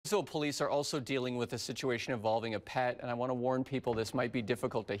So police are also dealing with a situation involving a pet, and I want to warn people this might be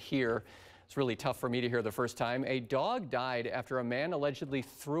difficult to hear. It's really tough for me to hear the first time. A dog died after a man allegedly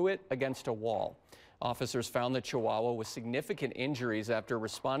threw it against a wall. Officers found the chihuahua with significant injuries after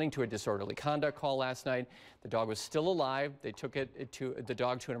responding to a disorderly conduct call last night. The dog was still alive. They took the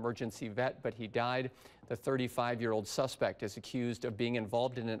dog to an emergency vet, but he died. The 35-year-old suspect is accused of being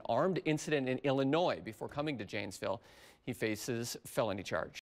involved in an armed incident in Illinois before coming to Janesville. He faces felony charge.